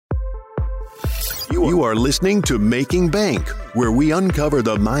You are listening to Making Bank, where we uncover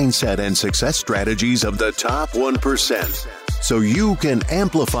the mindset and success strategies of the top 1%, so you can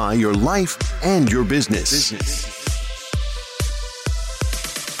amplify your life and your business.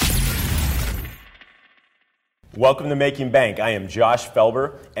 Welcome to Making Bank. I am Josh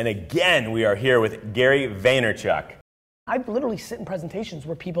Felber, and again, we are here with Gary Vaynerchuk. I literally sit in presentations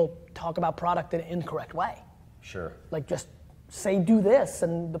where people talk about product in an incorrect way. Sure. Like just say do this,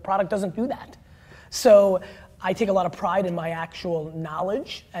 and the product doesn't do that. So I take a lot of pride in my actual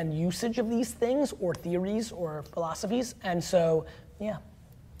knowledge and usage of these things or theories or philosophies. And so, yeah.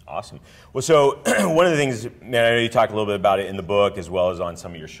 Awesome. Well, so one of the things, and I know you talk a little bit about it in the book as well as on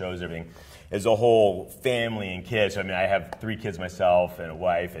some of your shows, everything, is the whole family and kids. So, I mean, I have 3 kids myself and a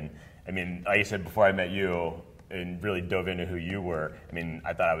wife. And I mean, like I said, before I met you and really dove into who you were, I mean,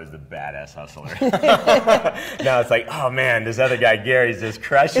 I thought I was the badass hustler. Now it's like, oh man, this other guy, Gary's just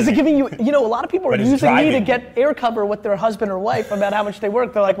crushing. Is it giving you, a lot of people are using me to get air cover with their husband or wife about how much they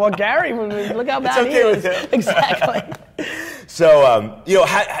work. They're like, well, Gary, look how bad he is. Exactly. So,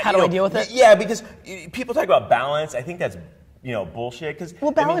 how do I deal with it? Yeah, because people talk about balance. I think that's, bullshit. Because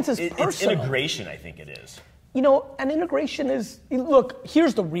balance is personal. It's integration, I think it is. And integration is, look,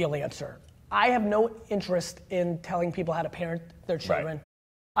 here's the real answer. I have no interest in telling people how to parent their children. Right.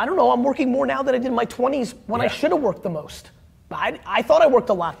 I don't know, I'm working more now than I did in my 20s when I should have worked the most. I thought I worked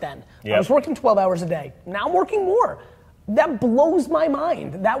a lot then. Yep. I was working 12 hours a day. Now I'm working more. That blows my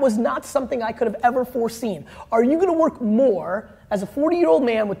mind. That was not something I could have ever foreseen. Are you gonna work more as a 40-year-old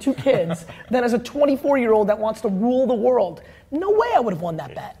man with 2 kids than as a 24-year-old that wants to rule the world? No way I would have won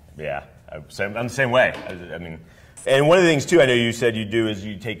that bet. Yeah, I'm the same way. I mean, and one of the things too, I know you said you do is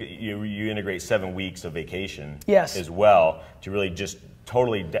you integrate 7 weeks of vacation as well to really just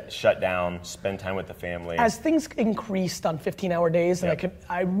totally shut down, spend time with the family. As things increased on 15-hour days, and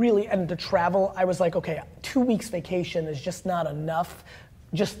and to travel, I was like, okay, 2 weeks vacation is just not enough,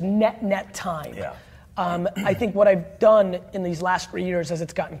 just net time. Yeah. I think what I've done in these last 3 years as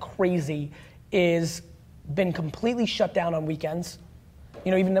it's gotten crazy is been completely shut down on weekends.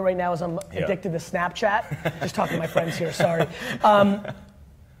 Even though right now as I'm addicted to Snapchat, just talking to my friends here, sorry.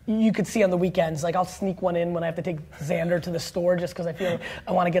 You could see on the weekends, like I'll sneak one in when I have to take Xander to the store just because I feel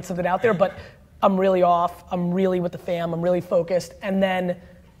I want to get something out there, but I'm really off, I'm really with the fam, I'm really focused. And then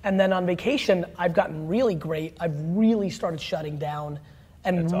on vacation, I've gotten really great. I've really started shutting down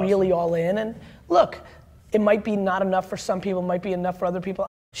and That's really awesome. All in. And look, it might be not enough for some people, might be enough for other people.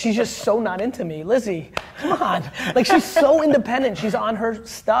 She's just so not into me. Lizzie, come on. Like she's so independent. She's on her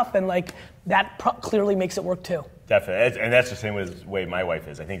stuff and like that clearly makes it work too. Definitely, and that's the same way my wife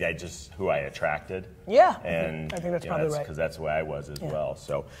is. I think that's just who I attracted. Yeah, and I think that's probably right. Because that's the way I was as well.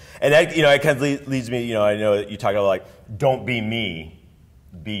 So, and that it kind of leads me. I know that you talk about like, don't be me,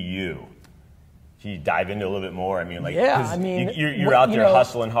 be you. Can you dive into a little bit more? I mean, like, you're out there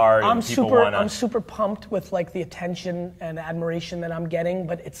hustling hard. I'm super pumped with like the attention and admiration that I'm getting,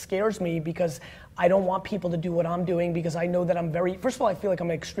 but it scares me because I don't want people to do what I'm doing because I know that I'm first of all, I feel like I'm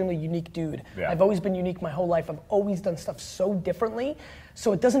an extremely unique dude. Yeah. I've always been unique my whole life. I've always done stuff so differently,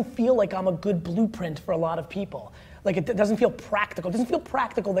 so it doesn't feel like I'm a good blueprint for a lot of people. Like it doesn't feel practical. It doesn't feel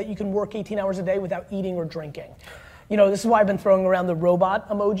practical that you can work 18 hours a day without eating or drinking. This is why I've been throwing around the robot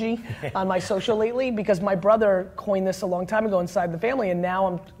emoji on my social lately because my brother coined this a long time ago inside the family and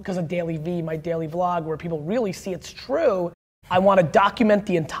now because of Daily V, my daily vlog where people really see it's true, I want to document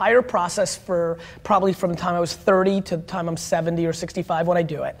the entire process for probably from the time I was 30 to the time I'm 70 or 65 when I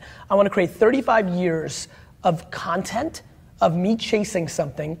do it. I want to create 35 years of content of me chasing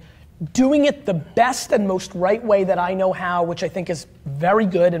something, doing it the best and most right way that I know how, which I think is very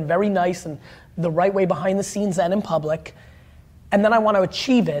good and very nice and the right way behind the scenes and in public, and then I want to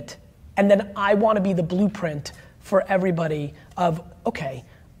achieve it, and then I want to be the blueprint for everybody of, okay,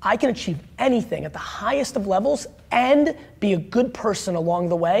 I can achieve anything at the highest of levels and be a good person along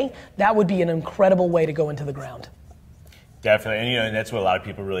the way. That would be an incredible way to go into the ground. Definitely, and that's what a lot of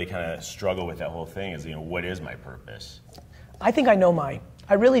people really kind of struggle with that whole thing is, what is my purpose? I think I know mine.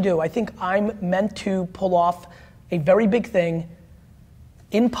 I really do. I think I'm meant to pull off a very big thing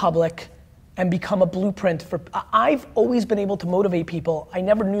in public and become a blueprint for, I've always been able to motivate people. I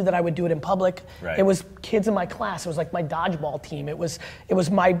never knew that I would do it in public. Right. It was kids in my class. It was like my dodgeball team. It was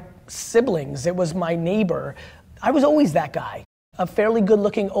my siblings. It was my neighbor. I was always that guy. A fairly good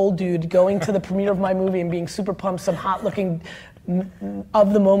looking old dude going to the premiere of my movie and being super pumped, some hot looking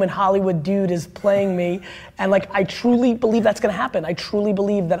of the moment Hollywood dude is playing me. And like, I truly believe that's gonna happen. I truly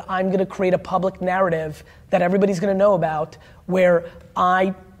believe that I'm gonna create a public narrative that everybody's gonna know about where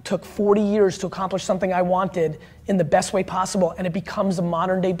I took 40 years to accomplish something I wanted in the best way possible, and it becomes a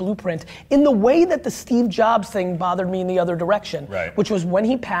modern day blueprint in the way that the Steve Jobs thing bothered me in the other direction, which was when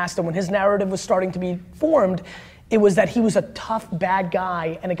he passed and when his narrative was starting to be formed, it was that he was a tough, bad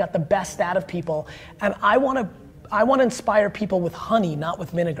guy and it got the best out of people. And I want to inspire people with honey, not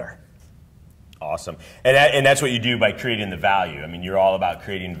with vinegar. Awesome. And that's what you do by creating the value. I mean, you're all about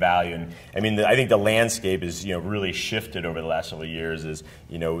creating value. And I mean, I think the landscape is, really shifted over the last several years is,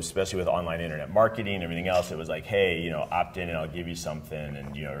 especially with online internet marketing and everything else. It was like, hey, opt in and I'll give you something.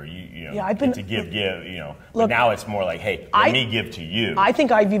 And, I've been to give, Look, but now it's more like, hey, let me give to you. I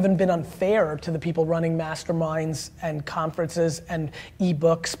think I've even been unfair to the people running masterminds and conferences and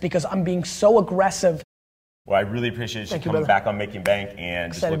ebooks because I'm being so aggressive. Well, I really appreciate you coming back on Making Bank,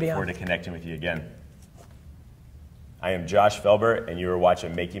 and just looking forward to connecting with you again. I am Josh Felber, and you are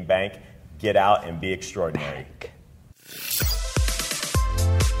watching Making Bank. Get out and be extraordinary.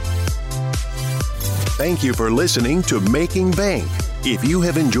 Thank you for listening to Making Bank. If you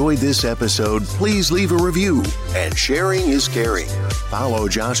have enjoyed this episode, please leave a review, and sharing is caring. Follow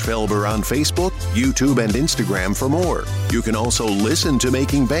Josh Felber on Facebook, YouTube, and Instagram for more. You can also listen to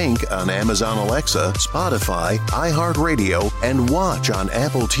Making Bank on Amazon Alexa, Spotify, iHeartRadio, and watch on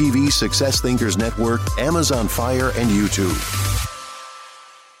Apple TV, Success Thinkers Network, Amazon Fire, and YouTube.